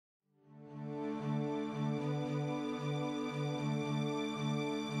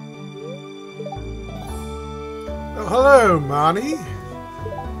Hello, Marnie.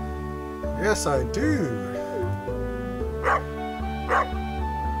 Yes, I do.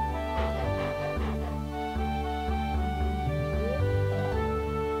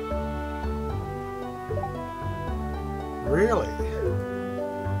 Really?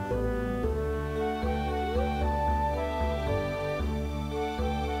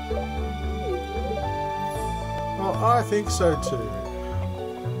 Well, I think so too.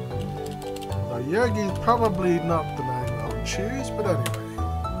 Now, Yogi's probably not the name I would choose, but anyway.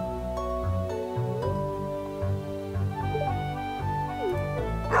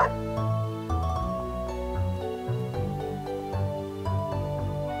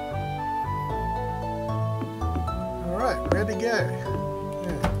 Alright, ready to go.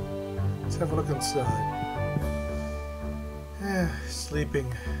 Yeah. Let's have a look inside. Yeah,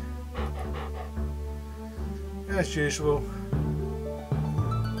 sleeping. As usual.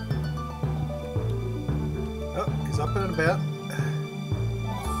 Oh, he's up and about.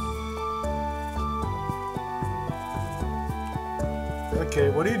 Okay,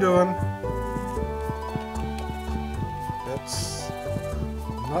 what are you doing? That's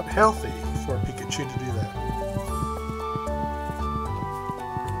not healthy for Pikachu to do that.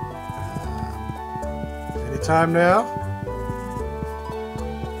 Anytime now.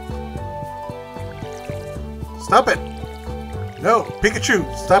 Stop it! No, Pikachu,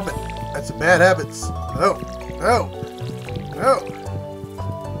 stop it! That's a bad habits. No, no, no!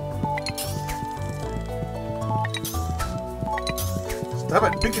 Stop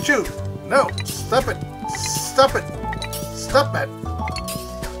it, Pikachu! No, stop it! Stop it! Stop it!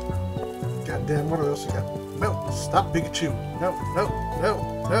 Goddamn, what else you got? No, stop, Pikachu! No, no, no,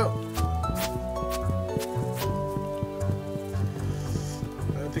 no!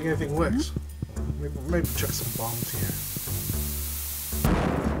 I don't think anything works. Maybe chuck some bombs here.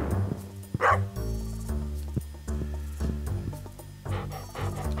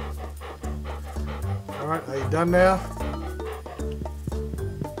 Alright, are you done now?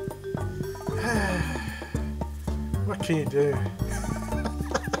 What can you do?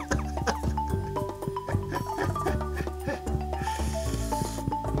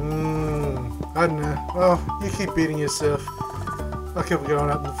 I don't know. Well, you keep beating yourself. I'll keep going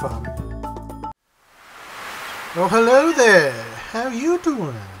up in the farm. Oh, hello there! How you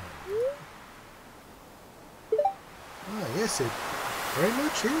doing? Oh, yes, it very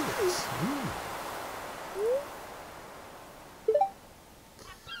much is.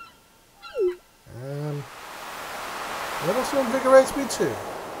 That also invigorates me too.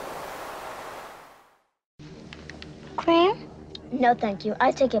 Cream? No, thank you.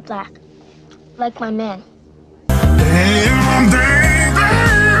 I take it black. Like my man. Damn, damn.